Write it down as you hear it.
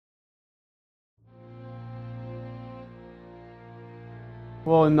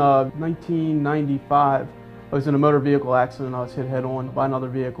Well, in 1995, I was in a motor vehicle accident. I was hit head on by another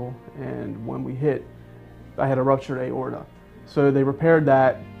vehicle, and when we hit, I had a ruptured aorta. So they repaired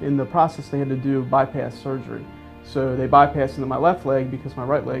that. In the process, they had to do bypass surgery. So they bypassed into my left leg because my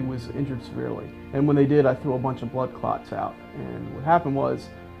right leg was injured severely. And when they did, I threw a bunch of blood clots out. And what happened was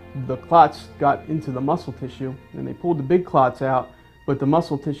the clots got into the muscle tissue, and they pulled the big clots out, but the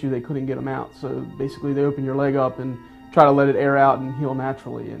muscle tissue, they couldn't get them out. So basically, they open your leg up and try to let it air out and heal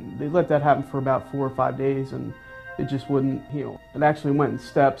naturally. And they let that happen for about 4 or 5 days, and it just wouldn't heal. It actually went in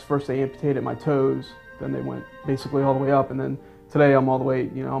steps. First, they amputated my toes. Then they went basically all the way up, and then today I'm all the way,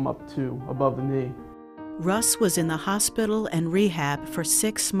 I'm up to above the knee. Russ was in the hospital and rehab for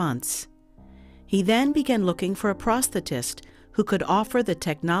 6 months. He then began looking for a prosthetist who could offer the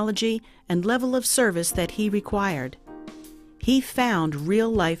technology and level of service that he required. He found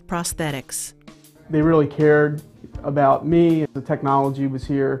Real Life Prosthetics. They really cared about me. The technology was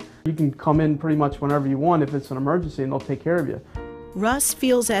here. You can come in pretty much whenever you want if it's an emergency, and they'll take care of you. Russ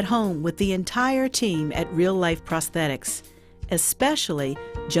feels at home with the entire team at Real Life Prosthetics, especially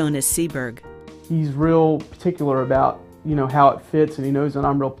Jonas Seberg. He's real particular about, how it fits, and he knows that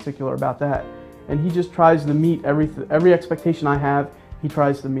I'm real particular about that. And he just tries to meet every expectation I have. He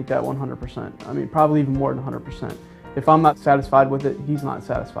tries to meet that 100%. I mean, probably even more than 100%. If I'm not satisfied with it, he's not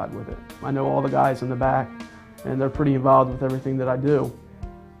satisfied with it. I know all the guys in the back, and they're pretty involved with everything that I do.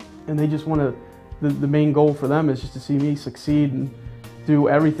 And they just want to, the main goal for them is just to see me succeed and do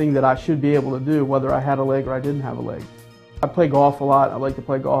everything that I should be able to do, whether I had a leg or I didn't have a leg. I play golf a lot. I like to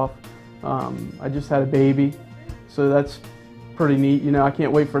play golf. I just had a baby, so that's pretty neat. I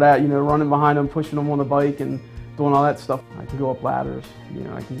can't wait for that, running behind them, pushing them on the bike and doing all that stuff. I can go up ladders,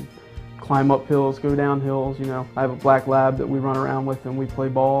 I can climb up hills, go down hills, I have a black lab that we run around with, and we play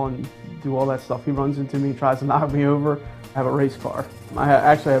ball and do all that stuff. He runs into me, tries to knock me over. I have a race car. I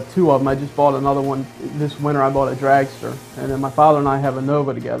actually have 2 of them. I just bought another one this winter. I bought a dragster, and then my father and I have a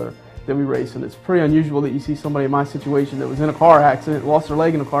Nova together that we race, and it's pretty unusual that you see somebody in my situation that was in a car accident, lost their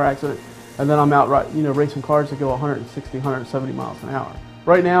leg in a car accident, and then I'm out racing cars that go 160, 170 miles an hour.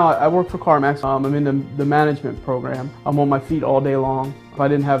 Right now, I work for CarMax. I'm in the management program. I'm on my feet all day long. If I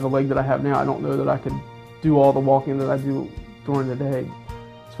didn't have the leg that I have now, I don't know that I could do all the walking that I do during the day.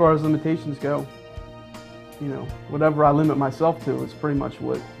 As far as limitations go, whatever I limit myself to is pretty much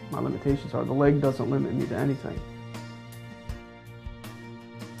what my limitations are. The leg doesn't limit me to anything.